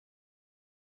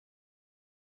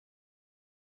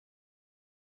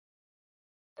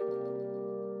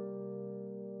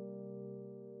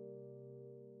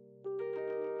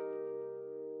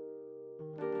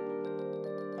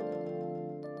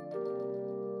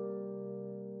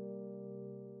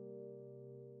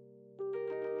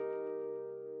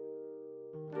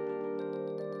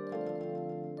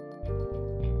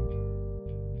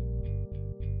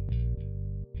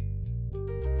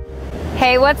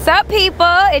Hey, what's up, people?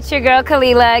 It's your girl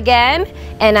Kalila again,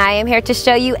 and I am here to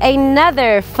show you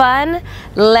another fun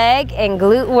leg and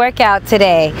glute workout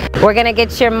today. We're gonna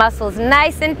get your muscles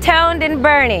nice and toned and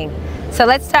burning. So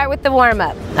let's start with the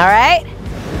warm-up, all right?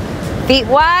 Feet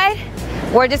wide.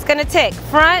 We're just gonna tick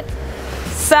front,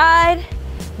 side,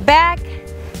 back,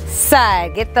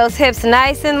 side. Get those hips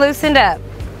nice and loosened up.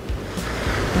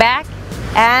 Back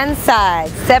and side.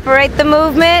 Separate the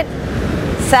movement.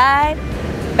 Side,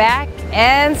 back,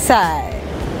 and side.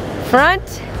 Front,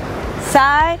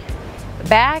 side,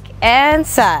 back, and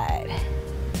side.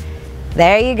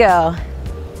 There you go.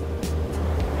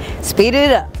 Speed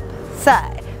it up.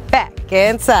 Side, back,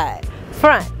 and side.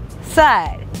 Front,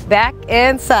 side, back,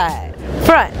 and side.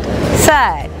 Front,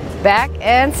 side, back,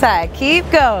 and side.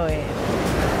 Keep going.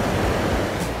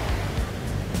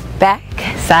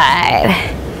 Back, side.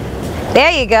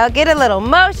 There you go. Get a little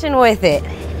motion with it.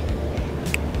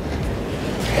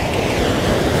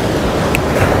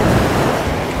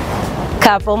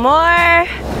 Couple more.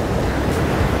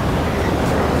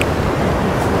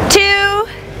 2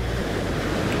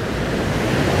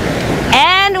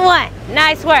 and 1.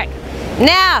 Nice work.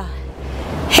 Now,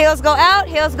 heels go out,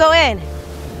 heels go in.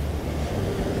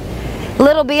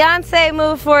 Little Beyonce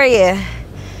move for you.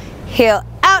 Heel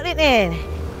out and in.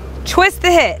 Twist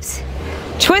the hips.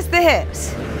 Twist the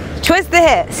hips. Twist the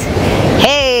hips.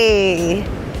 Hey.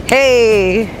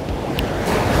 Hey.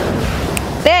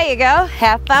 There you go.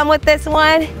 Have fun with this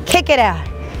one. Kick it out.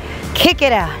 Kick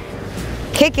it out.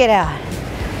 Kick it out.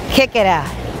 Kick it out.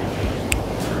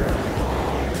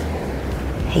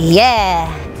 Yeah.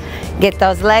 Get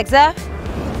those legs up.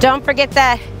 Don't forget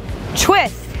that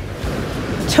twist.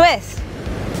 Twist.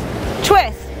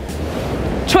 Twist.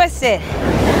 Twist it.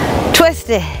 Twist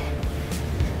it.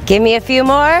 Give me a few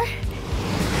more.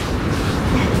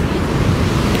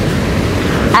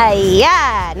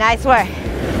 Yeah. Nice work.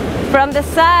 From the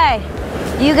side,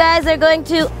 you guys are going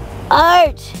to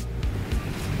arch.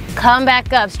 Come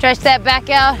back up, stretch that back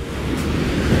out.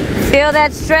 Feel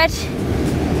that stretch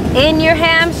in your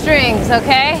hamstrings,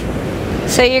 okay?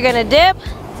 So you're gonna dip,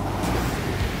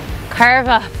 curve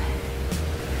up.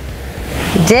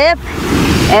 Dip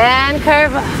and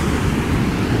curve up.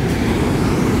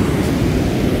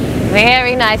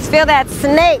 Very nice, feel that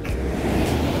snake.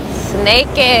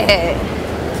 Snake it.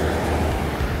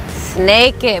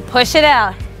 Snake it, push it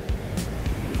out.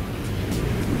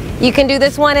 You can do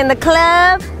this one in the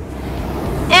club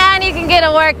and you can get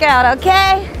a workout,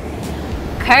 okay?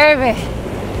 Curve it.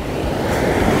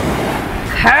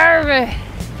 Curve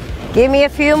it. Give me a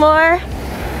few more.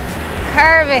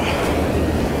 Curve it.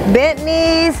 Bent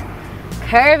knees,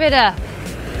 curve it up.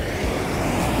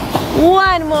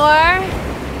 One more.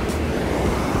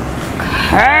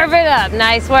 Curve it up.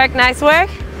 Nice work, nice work.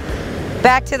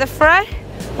 Back to the front.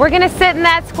 We're gonna sit in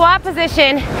that squat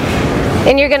position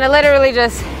and you're gonna literally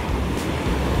just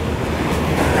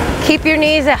keep your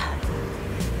knees out.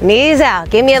 Knees out.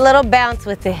 Give me a little bounce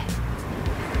with it.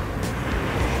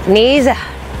 Knees out.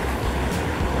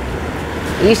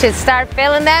 You should start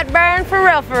feeling that burn for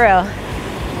real, for real.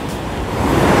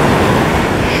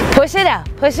 Push it out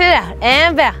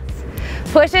and bounce.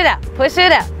 Push it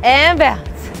out and bounce.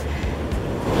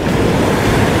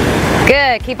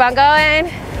 Good, keep on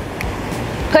going.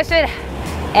 Push it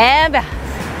out and bounce.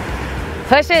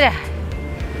 Push it out.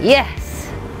 Yes.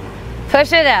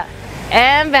 Push it out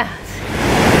and bounce.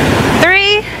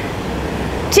 3,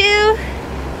 2,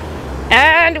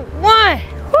 and 1.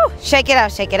 Woo. Shake it out,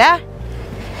 shake it out.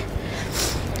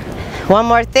 One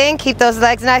more thing, keep those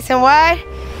legs nice and wide,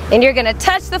 and you're gonna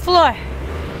touch the floor.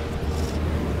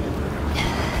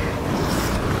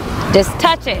 Just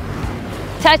touch it.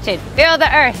 Touch it. Feel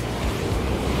the earth.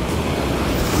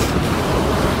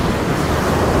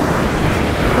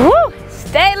 Woo!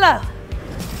 Stay low.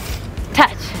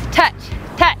 Touch, touch,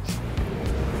 touch.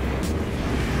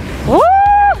 Woo!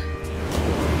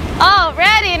 All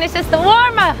ready, and it's just the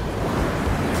warm-up.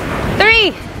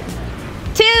 3,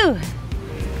 2,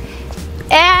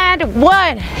 and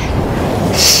 1.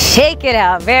 Shake it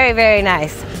out. Very, very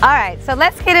nice. All right, so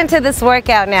let's get into this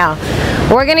workout now.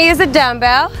 We're gonna use a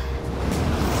dumbbell.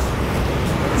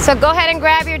 So go ahead and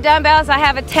grab your dumbbells. I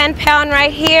have a 10-pound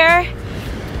right here.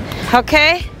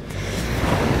 Okay?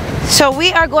 So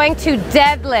we are going to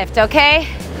deadlift, okay?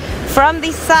 From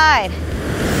the side.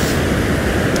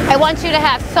 I want you to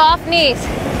have soft knees,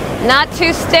 not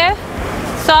too stiff,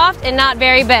 soft and not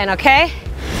very bent, okay?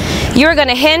 You're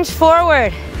gonna hinge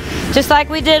forward, just like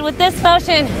we did with this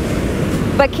motion,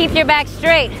 but keep your back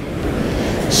straight.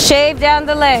 Shave down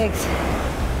the legs.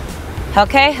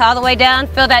 Okay, all the way down,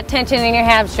 feel that tension in your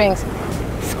hamstrings.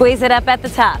 Squeeze it up at the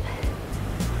top.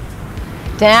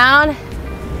 Down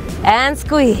and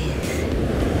squeeze.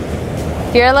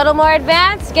 If you're a little more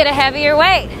advanced, get a heavier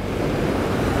weight.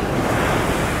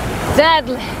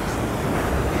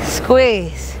 Deadlift.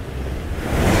 Squeeze.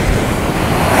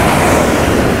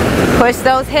 Push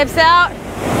those hips out.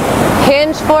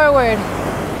 Hinge forward.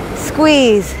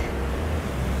 Squeeze.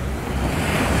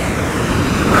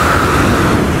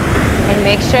 And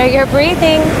make sure you're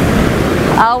breathing.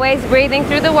 Always breathing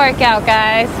through the workout,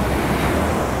 guys.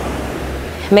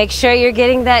 Make sure you're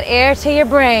getting that air to your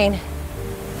brain.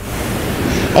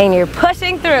 And you're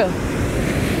pushing through.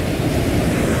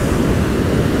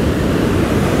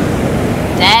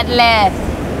 Deadlift.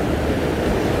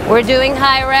 We're doing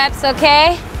high reps,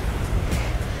 okay?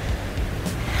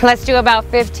 Let's do about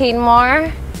 15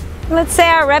 more. Let's say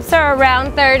our reps are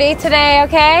around 30 today,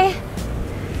 okay?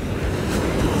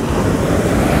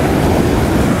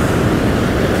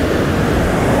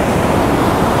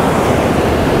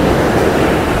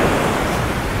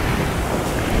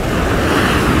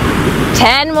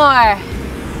 Ten more.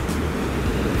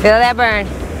 Feel that burn.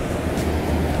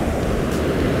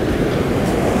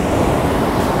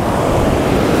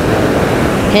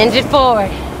 Hinge it forward.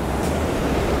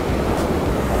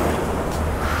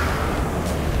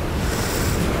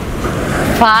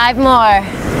 Five more.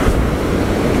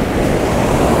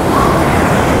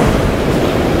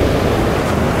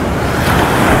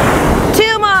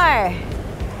 Two more.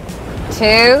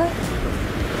 Two.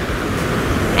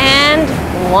 And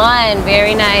one.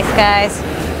 Very nice, guys.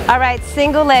 All right,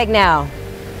 single leg now.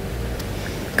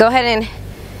 Go ahead and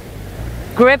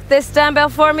grip this dumbbell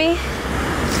for me.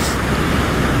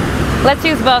 Let's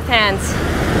use both hands.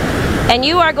 And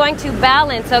you are going to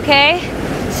balance, okay?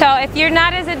 So if you're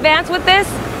not as advanced with this,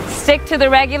 stick to the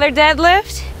regular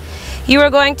deadlift. You are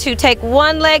going to take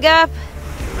one leg up,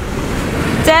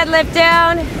 deadlift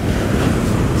down,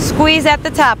 squeeze at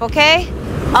the top, okay?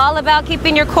 All about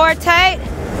keeping your core tight.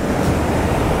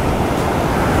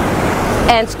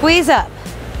 And squeeze up.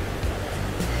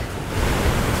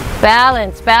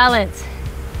 Balance, balance.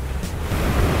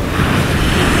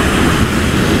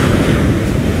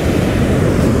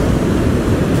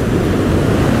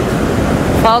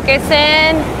 Focus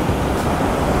in.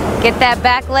 Get that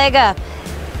back leg up.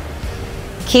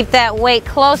 Keep that weight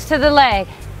close to the leg.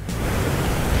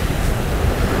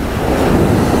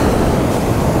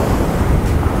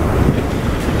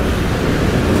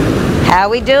 How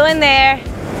we doing there?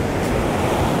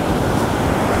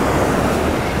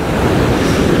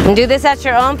 And do this at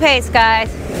your own pace, guys.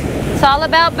 It's all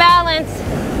about balance.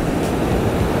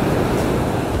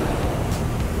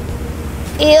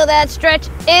 Feel that stretch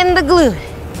in the glute.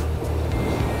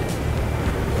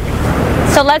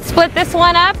 So let's split this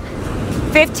one up.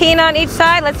 15 on each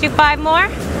side. Let's do 5 more.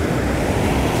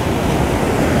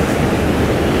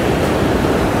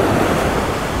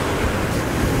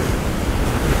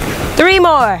 Three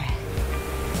more.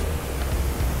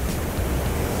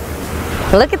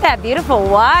 Look at that beautiful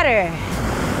water.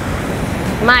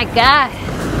 My God.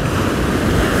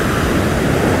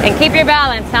 And keep your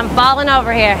balance. I'm falling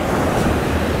over here.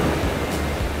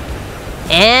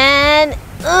 And,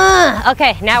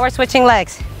 okay, now we're switching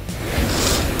legs.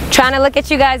 Trying to look at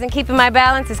you guys and keeping my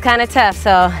balance is kind of tough,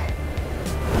 so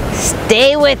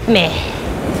stay with me.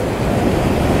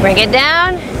 Bring it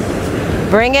down,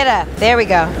 bring it up. There we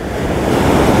go.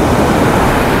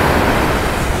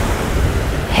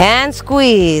 Hand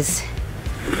squeeze.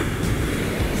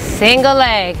 Single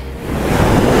leg.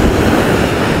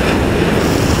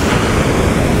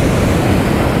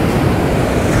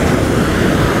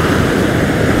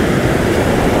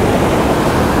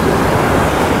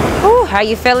 Are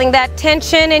you feeling that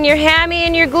tension in your hammy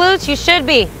and your glutes? You should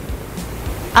be.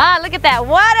 Ah, look at that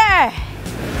water.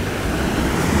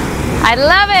 I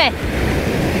love it.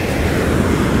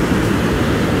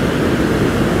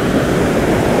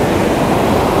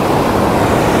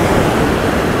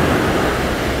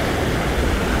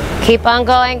 Keep on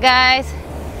going, guys.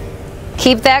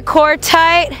 Keep that core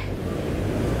tight.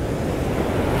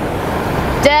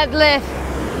 Deadlift.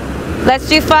 Let's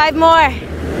do 5 more.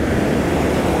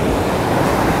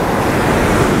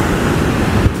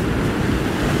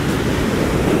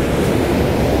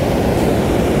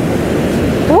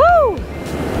 Woo!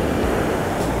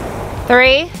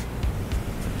 3,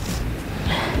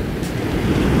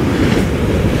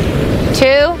 2,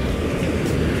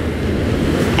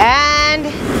 and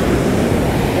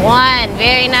 1.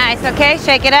 Very nice. Okay,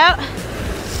 shake it out.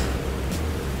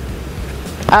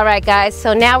 All right, guys,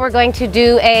 so now we're going to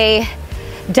do a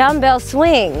dumbbell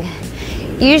swing.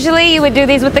 Usually you would do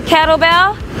these with the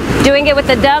kettlebell. Doing it with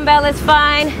the dumbbell is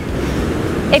fine.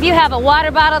 If you have a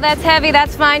water bottle that's heavy,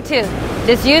 that's fine too.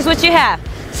 Just use what you have.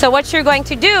 So what you're going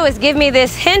to do is give me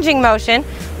this hinging motion,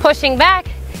 pushing back,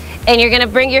 and you're gonna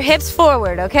bring your hips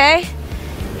forward, okay?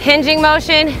 Hinging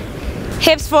motion,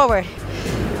 hips forward.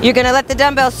 You're gonna let the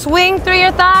dumbbell swing through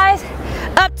your thighs,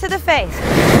 up to the face.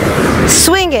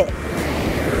 Swing it,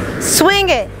 swing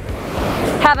it.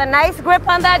 Have a nice grip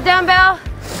on that dumbbell,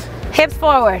 hips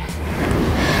forward.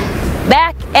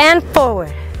 Back and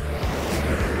forward.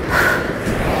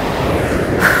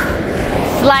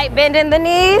 Slight bend in the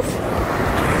knees.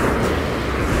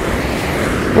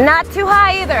 Not too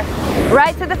high either.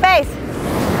 Right to the face.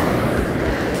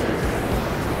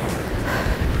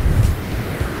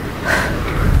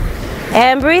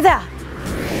 And breathe out.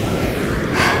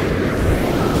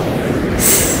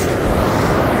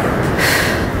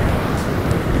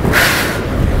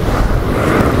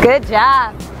 Good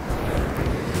job.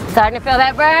 Starting to feel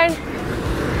that burn?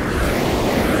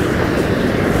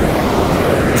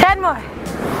 10 more.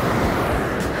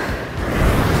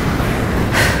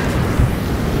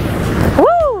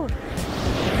 Woo!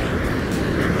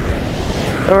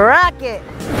 Rock it.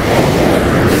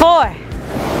 4,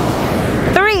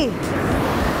 3,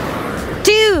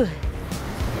 2,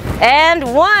 and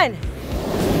 1.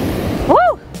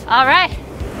 Woo! All right.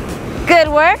 Good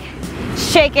work.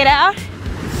 Shake it out.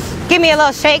 Give me a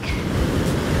little shake.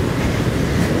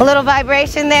 A little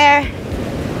vibration there.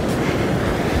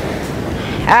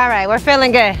 All right, we're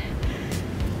feeling good.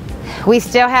 We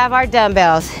still have our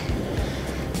dumbbells.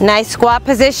 Nice squat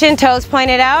position, toes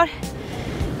pointed out.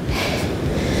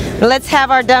 Let's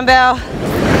have our dumbbell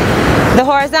the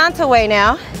horizontal way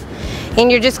now.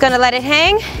 And you're just gonna let it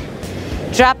hang.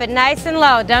 Drop it nice and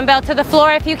low. Dumbbell to the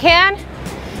floor if you can.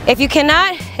 If you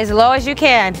cannot, as low as you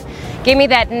can. Give me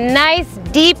that nice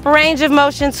deep range of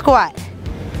motion squat.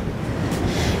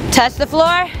 Touch the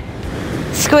floor,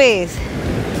 squeeze.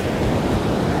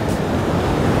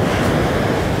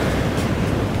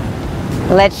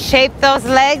 Let's shape those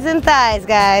legs and thighs,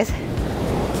 guys.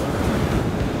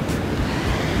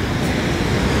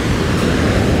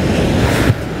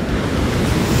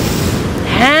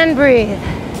 And breathe.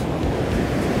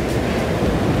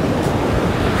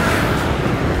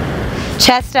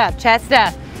 Chest up, chest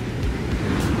up.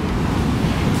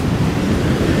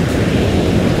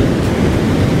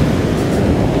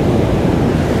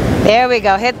 There we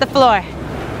go, hit the floor.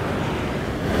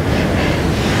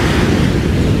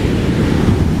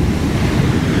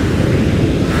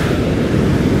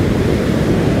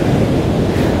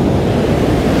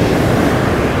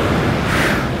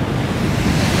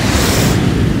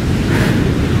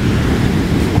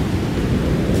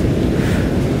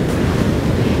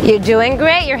 You're doing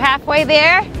great, you're halfway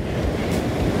there.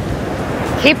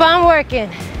 Keep on working.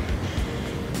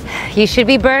 You should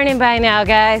be burning by now,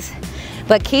 guys.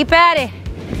 But keep at it.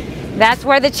 That's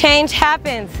where the change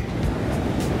happens.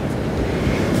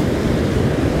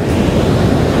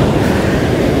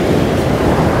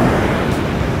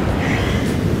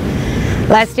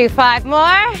 Let's do 5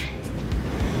 more.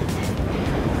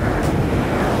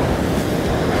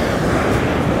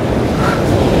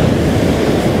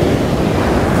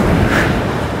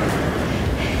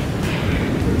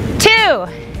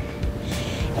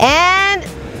 And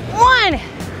 1.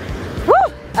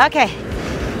 Woo! Okay,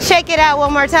 shake it out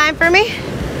one more time for me.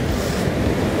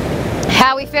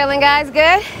 How we feeling, guys?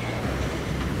 Good?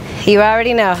 You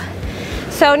already know.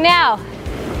 So now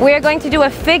we're going to do a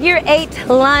figure 8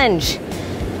 lunge.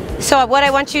 So what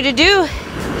I want you to do,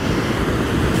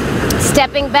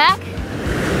 stepping back,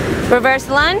 reverse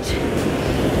lunge,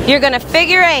 you're gonna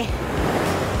figure 8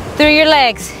 through your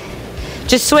legs,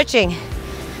 just switching,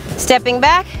 stepping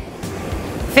back,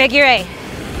 figure 8,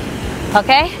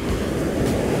 okay?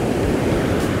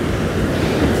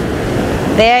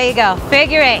 There you go,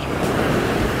 figure 8.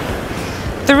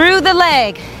 Through the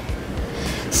leg.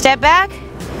 Step back,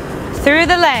 through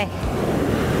the leg.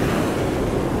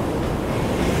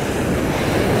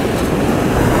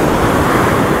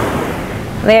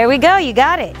 There we go, you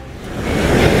got it.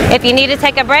 If you need to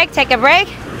take a break, take a break.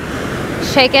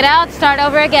 Shake it out, start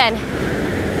over again.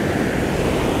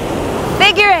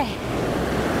 Figure 8.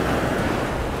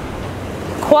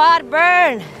 Quad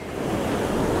burn.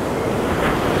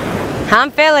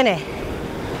 I'm feeling it.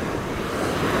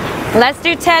 Let's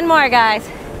do 10 more, guys.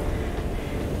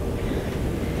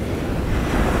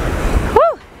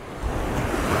 Woo!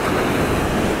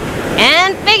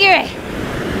 And figure 8.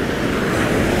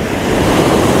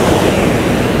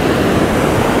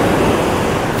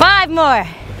 More.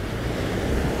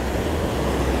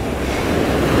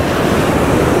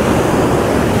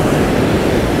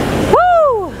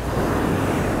 Woo!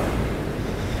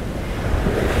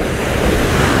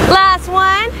 Last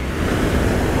one.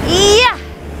 Yeah.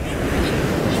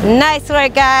 Nice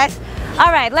work, guys.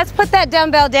 All right, let's put that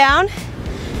dumbbell down.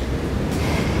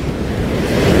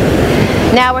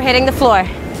 Now we're hitting the floor.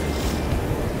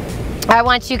 I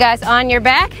want you guys on your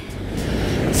back.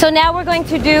 So now we're going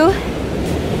to do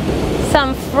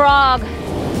some frog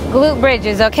glute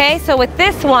bridges, okay? So with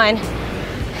this one,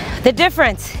 the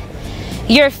difference,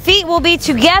 your feet will be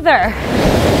together,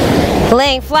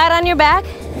 laying flat on your back,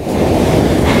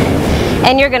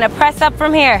 and you're gonna press up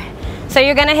from here. So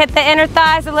you're gonna hit the inner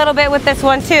thighs a little bit with this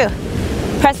one too.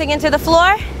 Pressing into the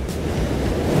floor,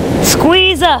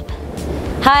 squeeze up,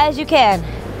 high as you can.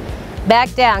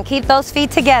 Back down, keep those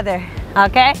feet together,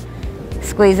 okay?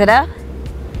 Squeeze it up,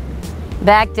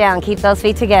 back down, keep those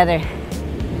feet together.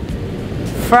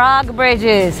 Frog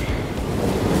bridges.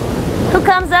 Who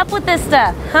comes up with this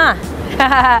stuff, huh?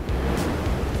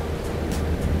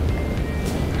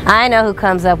 I know who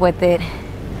comes up with it.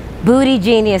 Booty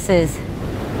geniuses.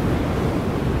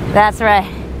 That's right.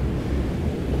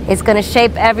 It's gonna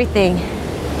shape everything.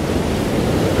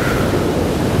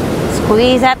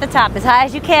 Squeeze at the top as high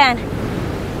as you can.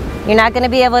 You're not gonna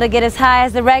be able to get as high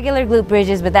as the regular glute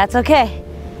bridges, but that's okay.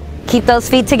 Keep those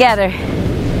feet together.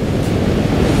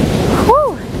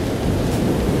 Whew.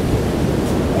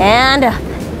 And up,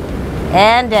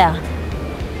 and down,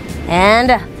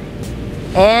 and up,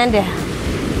 and down,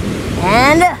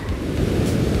 and up,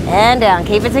 and down.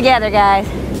 Keep it together, guys.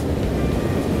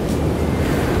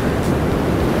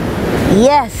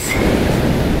 Yes.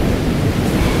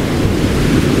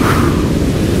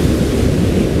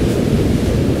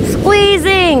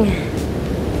 Squeezing.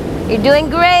 You're doing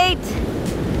great.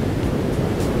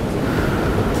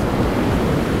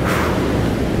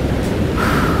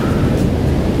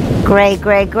 Great,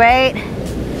 great, great.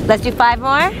 Let's do 5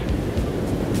 more.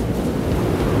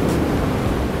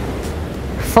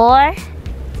 4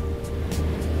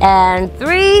 and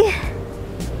 3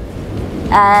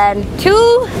 and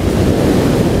 2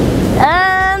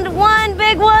 and 1.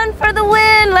 Big one for the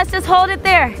win. Let's just hold it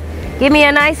there. Give me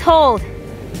a nice hold.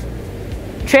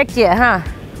 Tricked you, huh?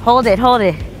 Hold it, hold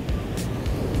it.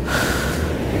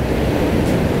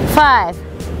 5,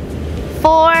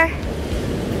 4,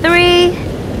 3,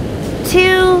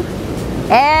 2,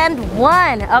 and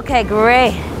 1. Okay,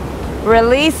 great.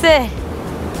 Release it.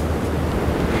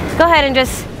 Go ahead and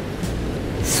just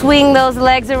swing those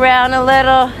legs around a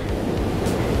little.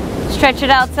 Stretch it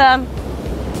out some.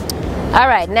 All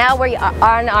right, now we're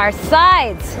on our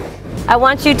sides. I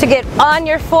want you to get on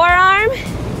your forearm.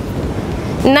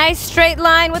 Nice straight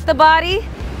line with the body.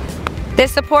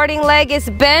 This supporting leg is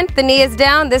bent, the knee is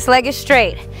down, this leg is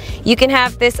straight. You can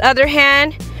have this other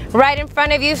hand right in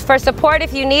front of you for support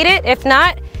if you need it. If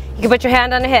not, you can put your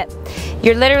hand on the hip.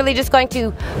 You're literally just going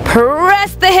to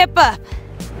press the hip up,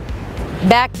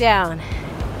 back down.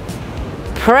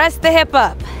 Press the hip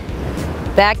up,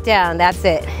 back down, that's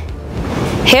it.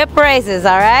 Hip raises,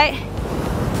 all right?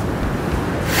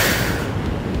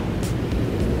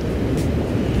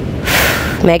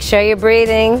 Make sure you're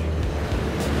breathing.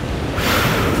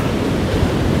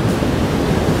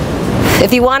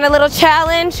 If you want a little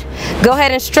challenge, go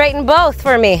ahead and straighten both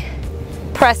for me.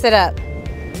 Press it up,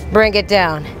 bring it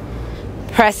down.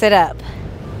 Press it up,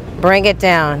 bring it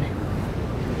down.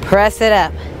 Press it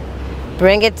up,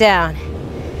 bring it down.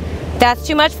 If that's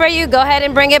too much for you, go ahead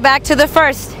and bring it back to the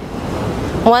first.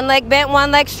 One leg bent,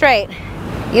 one leg straight.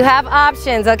 You have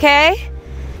options, okay?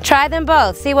 Try them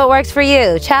both, see what works for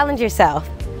you. Challenge yourself.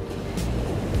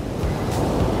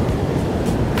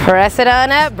 Press it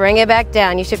on up, bring it back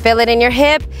down. You should feel it in your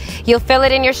hip. You'll feel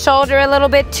it in your shoulder a little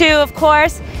bit too, of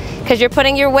course, because you're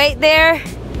putting your weight there.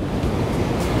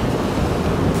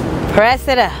 Press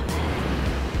it up.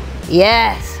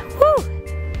 Yes. Woo.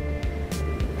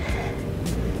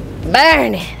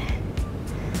 Burn it.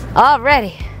 All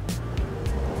ready.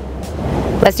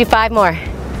 Let's do 5 more.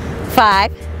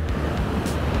 5,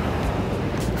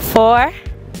 4,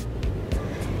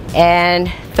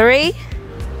 and 3,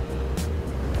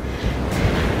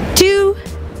 2,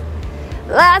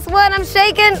 last one, I'm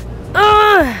shaking.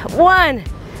 1.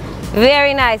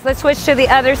 Very nice. Let's switch to the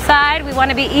other side. We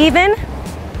want to be even.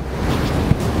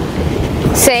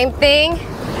 Same thing.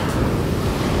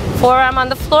 Forearm on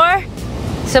the floor.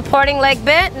 Supporting leg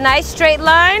bent. Nice straight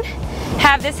line.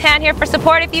 Have this hand here for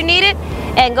support if you need it.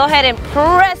 And go ahead and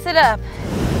press it up.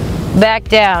 Back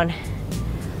down.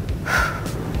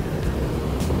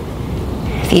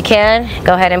 If you can,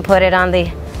 go ahead and put it on the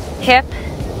hip.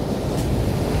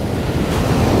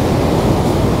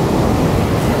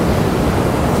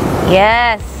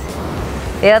 Yes.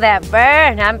 Feel that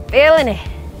burn. I'm feeling it.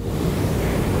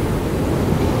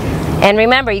 And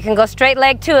remember, you can go straight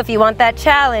leg too if you want that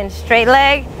challenge. Straight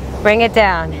leg, bring it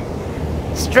down.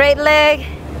 Straight leg.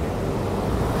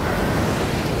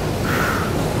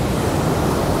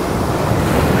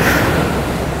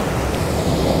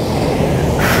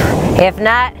 If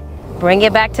not, bring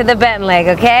it back to the bent leg,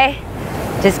 okay?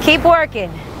 Just keep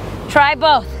working. Try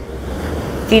both.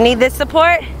 If you need this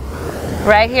support,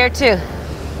 right here too.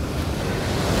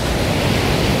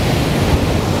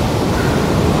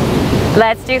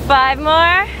 Let's do 5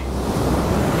 more.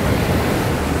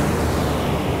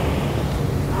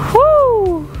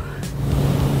 Whoo!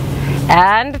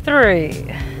 And 3.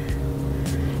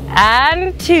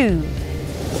 And 2.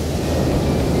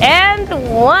 And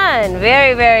 1.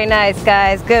 Very, very nice,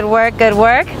 guys. Good work, good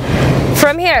work.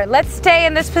 From here, let's stay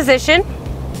in this position.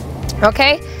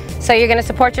 Okay? So you're gonna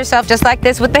support yourself just like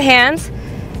this with the hands.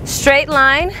 Straight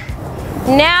line.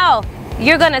 Now,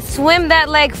 you're gonna swim that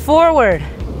leg forward.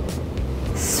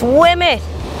 Swim it.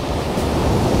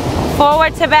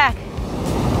 Forward to back.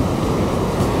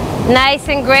 Nice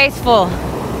and graceful.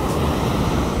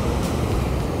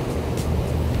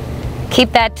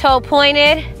 Keep that toe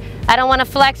pointed. I don't want a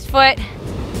flex foot.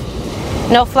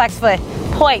 No flex foot.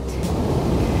 Point.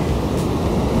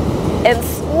 And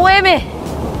swim it.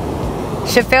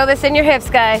 Should feel this in your hips,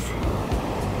 guys.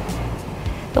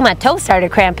 Ooh, my toe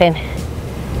started cramping.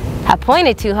 I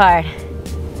pointed too hard.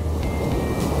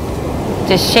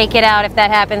 Just shake it out if that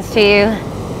happens to you.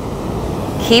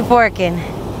 Keep working.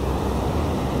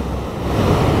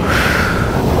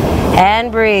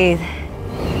 And breathe.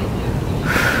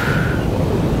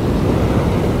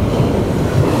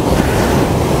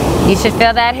 You should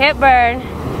feel that hip burn.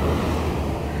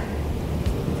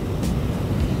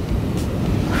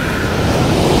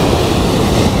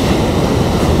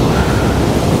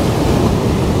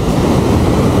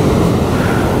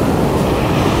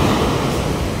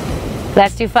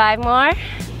 Let's do 5 more.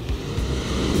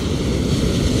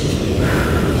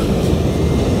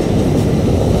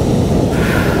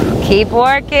 Keep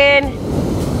working.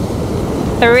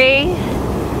 3,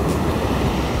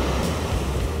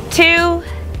 2,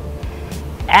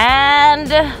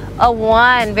 and a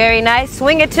 1. Very nice.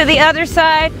 Swing it to the other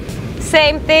side.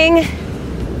 Same thing.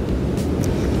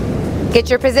 Get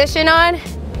your position on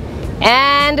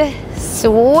and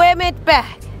swim it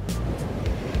back.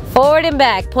 Forward and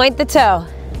back. Point the toe.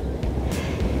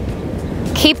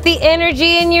 Keep the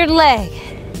energy in your leg.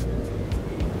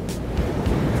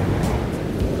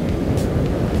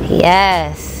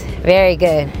 Yes. Very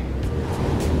good.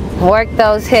 Work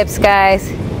those hips, guys.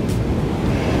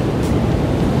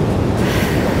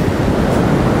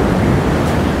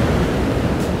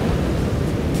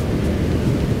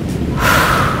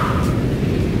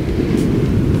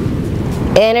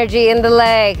 Energy in the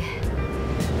leg.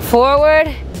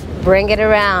 Forward, bring it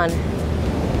around.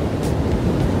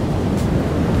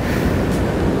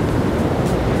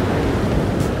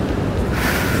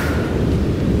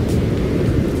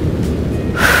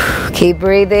 Keep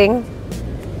breathing.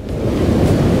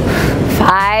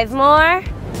 5 more.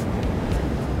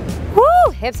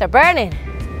 Woo, hips are burning.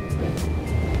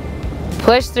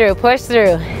 Push through, push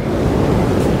through.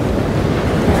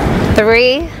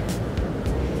 3,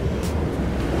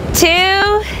 2,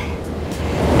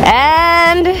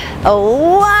 and a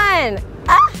 1.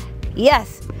 Ah,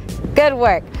 yes, good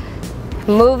work.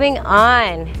 Moving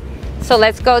on. So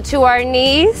let's go to our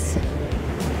knees.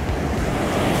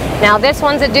 Now this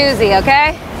one's a doozy,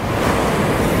 okay?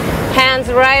 Hands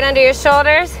right under your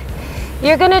shoulders.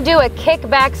 You're gonna do a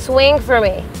kickback swing for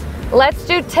me. Let's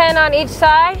do 10 on each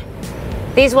side.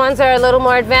 These ones are a little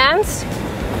more advanced.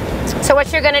 So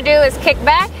what you're gonna do is kick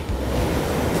back.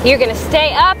 You're gonna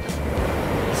stay up,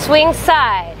 swing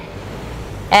side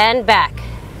and back,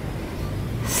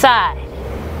 side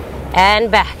and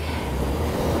back.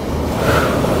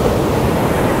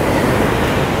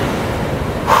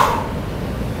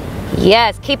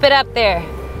 Yes, keep it up there.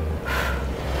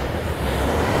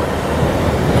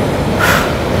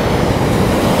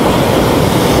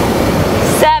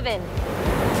 Seven,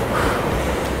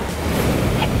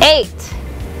 8,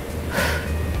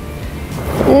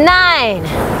 9,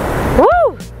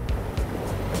 woo,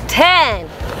 10.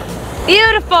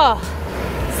 Beautiful.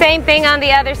 Same thing on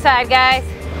the other side, guys.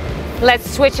 Let's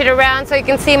switch it around so you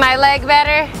can see my leg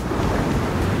better.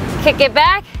 Kick it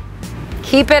back.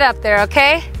 Keep it up there,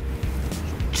 okay?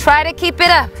 Try to keep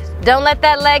it up. Don't let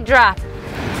that leg drop.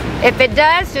 If it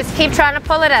does, just keep trying to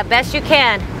pull it up best you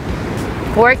can.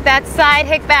 Work that side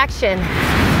hip action.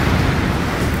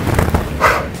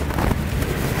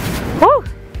 Woo.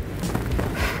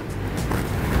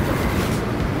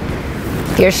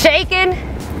 If you're shaking,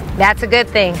 that's a good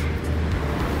thing.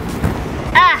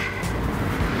 Ah.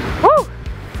 Woo.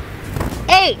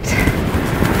 8.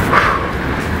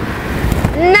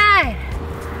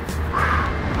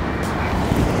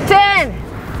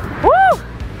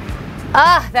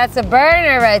 that's a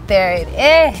burner right there. It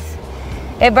is.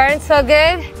 It burns so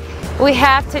good. We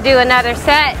have to do another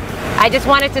set. I just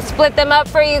wanted to split them up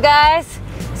for you guys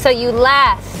so you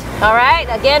last. All right,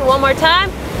 again, one more time.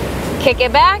 Kick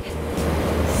it back,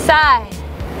 side.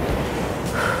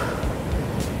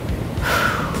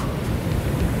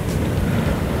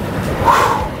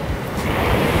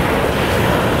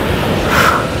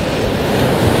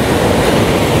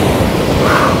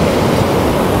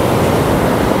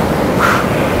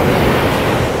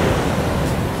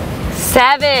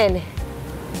 Seven,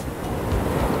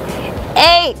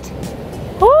 8,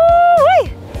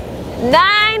 woo-wee,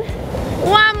 9,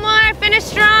 one more, finish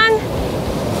strong,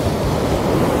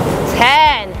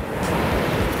 10.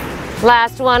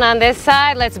 Last one on this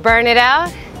side, let's burn it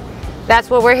out. That's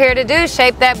what we're here to do,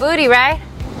 shape that booty, right?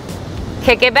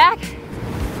 Kick it back,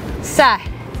 side.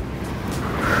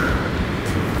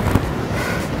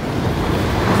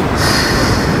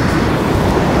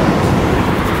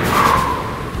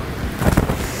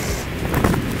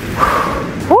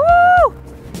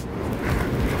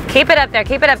 Keep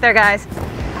it up there, guys.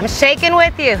 I'm shaking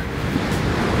with you.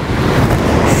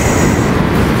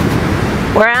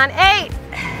 We're on 8,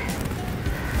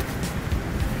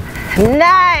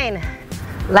 9,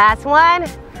 last one.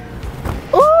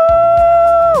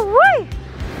 Ooh, wee.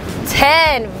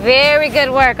 10, very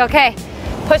good work. Okay,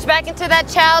 push back into that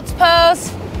child's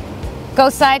pose. Go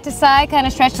side to side, kind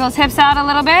of stretch those hips out a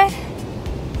little bit.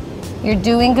 You're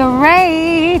doing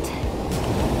great.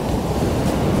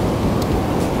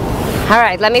 All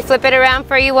right, let me flip it around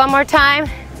for you one more time.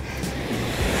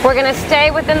 We're gonna stay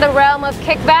within the realm of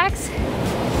kickbacks.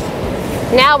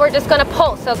 Now we're just gonna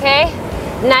pulse, okay?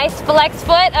 Nice flex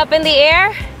foot up in the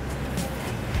air.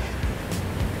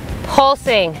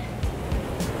 Pulsing.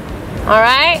 All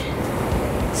right?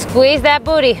 Squeeze that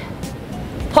booty.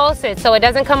 Pulse it so it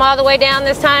doesn't come all the way down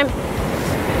this time.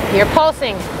 You're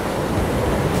pulsing.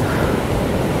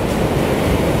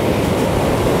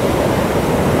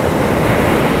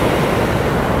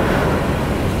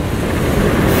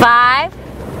 Five,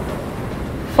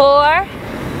 4,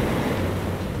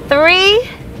 3,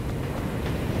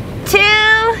 2,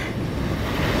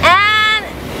 and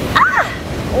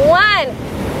 1.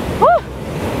 Woo.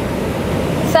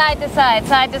 Side to side,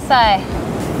 side to side.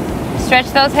 Stretch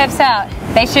those hips out.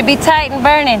 They should be tight and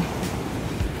burning.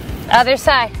 Other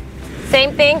side.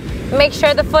 Same thing. Make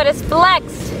sure the foot is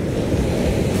flexed.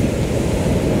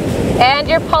 And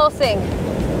you're pulsing.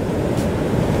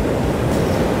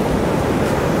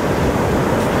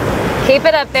 Keep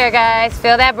it up there, guys.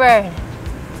 Feel that burn.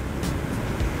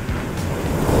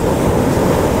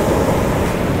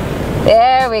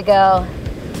 There we go.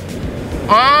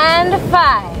 And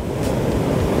 5,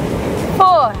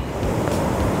 4,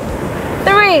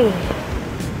 3,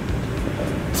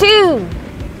 2,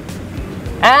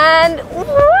 and 1.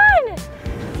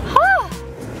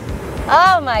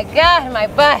 Oh my God, my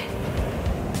butt.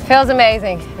 Feels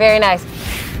amazing. Very nice.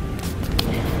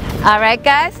 All right,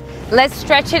 guys. Let's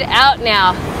stretch it out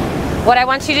now. What I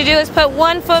want you to do is put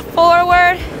one foot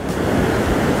forward.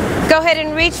 Go ahead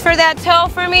and reach for that toe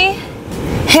for me.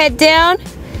 Head down.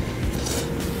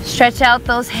 Stretch out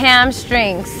those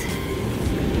hamstrings.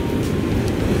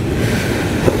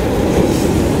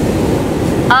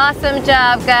 Awesome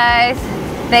job, guys.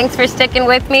 Thanks for sticking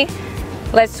with me.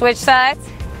 Let's switch sides.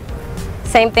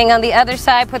 Same thing on the other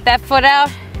side. Put that foot out.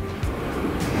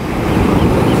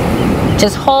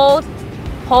 Just hold.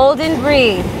 Hold and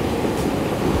breathe.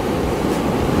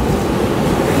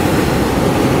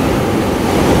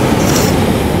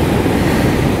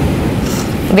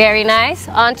 Very nice.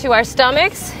 Onto our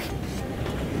stomachs.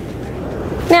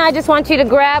 Now I just want you to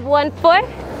grab one foot,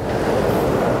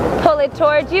 pull it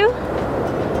towards you,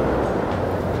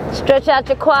 stretch out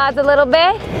your quads a little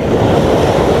bit,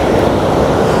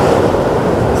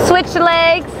 switch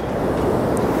legs,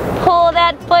 pull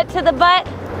that foot to the butt.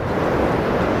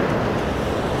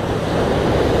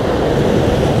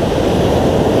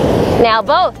 Now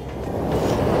both.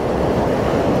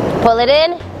 Pull it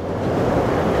in.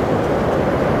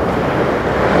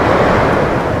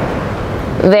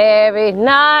 Very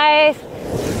nice.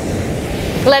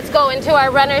 Let's go into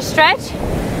our runner stretch.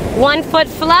 One foot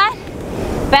flat,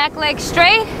 back leg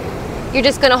straight. You're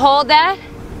just gonna hold that.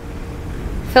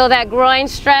 Feel that groin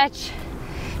stretch.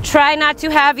 Try not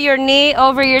to have your knee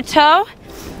over your toe.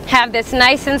 Have this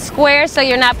nice and square so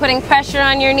you're not putting pressure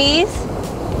on your knees.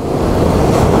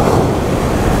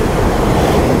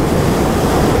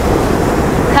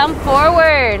 Come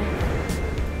forward.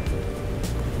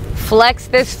 Flex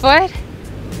this foot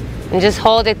and just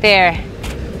hold it there.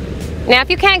 Now if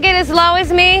you can't get as low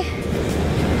as me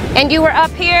and you were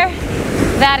up here,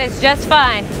 That is just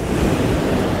fine.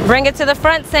 Bring it to the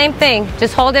front, same thing.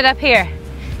 Just hold it up here.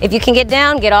 If you can get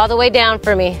down, get all the way down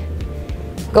for me.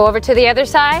 Go over to the other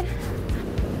side.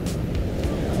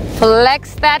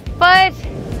 Flex that foot.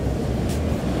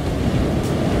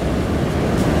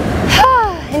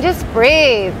 And just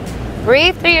breathe.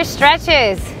 Breathe through your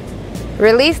stretches.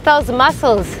 Release those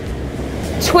muscles.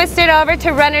 Twist it over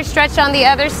to runner stretch on the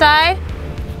other side.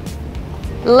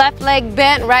 Left leg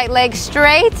bent, right leg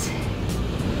straight.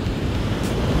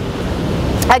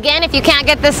 Again, if you can't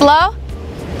get this low,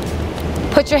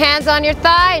 put your hands on your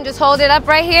thigh and just hold it up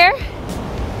right here.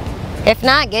 If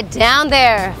not, get down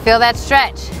there. Feel that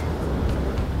stretch.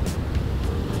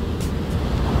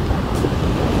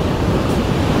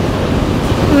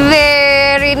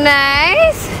 Very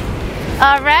nice.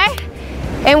 All right.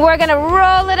 And we're gonna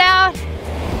roll it out.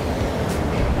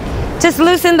 Just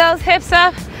loosen those hips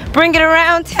up. Bring it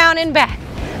around town and back.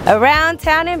 Around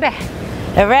town and back.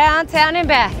 Around town and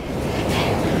back.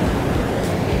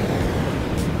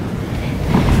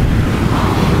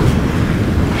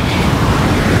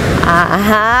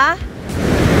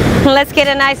 Let's get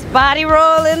a nice body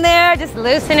roll in there. Just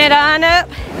loosen it on up.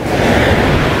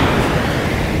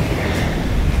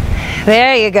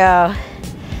 There you go.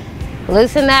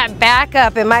 Loosen that back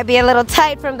up. It might be a little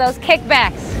tight from those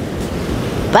kickbacks.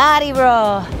 Body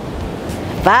roll.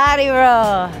 Body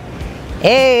roll.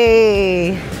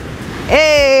 Hey.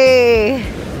 Hey.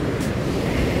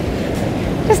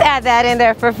 Just add that in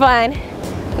there for fun.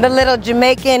 The little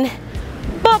Jamaican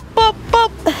boop, boop, boop.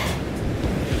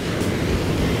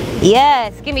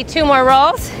 Yes, give me 2 more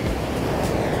rolls.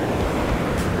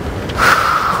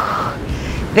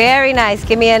 Very nice.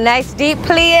 Give me a nice deep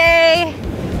plie.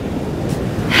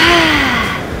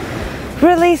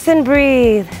 Release and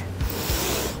breathe.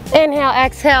 Inhale,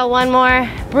 exhale, 1 more.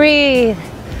 Breathe.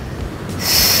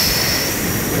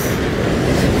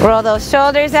 Roll those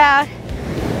shoulders out.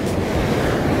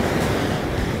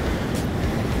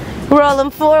 Roll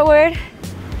them forward.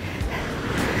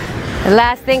 And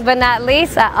last thing but not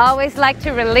least, I always like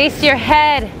to release your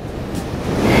head.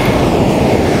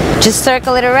 Just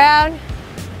circle it around.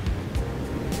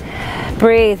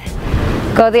 Breathe.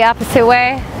 Go the opposite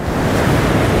way.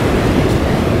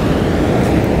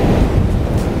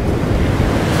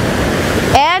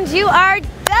 And you are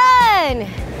done.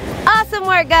 Awesome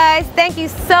work, guys. Thank you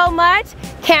so much.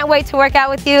 Can't wait to work out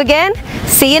with you again.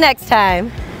 See you next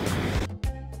time.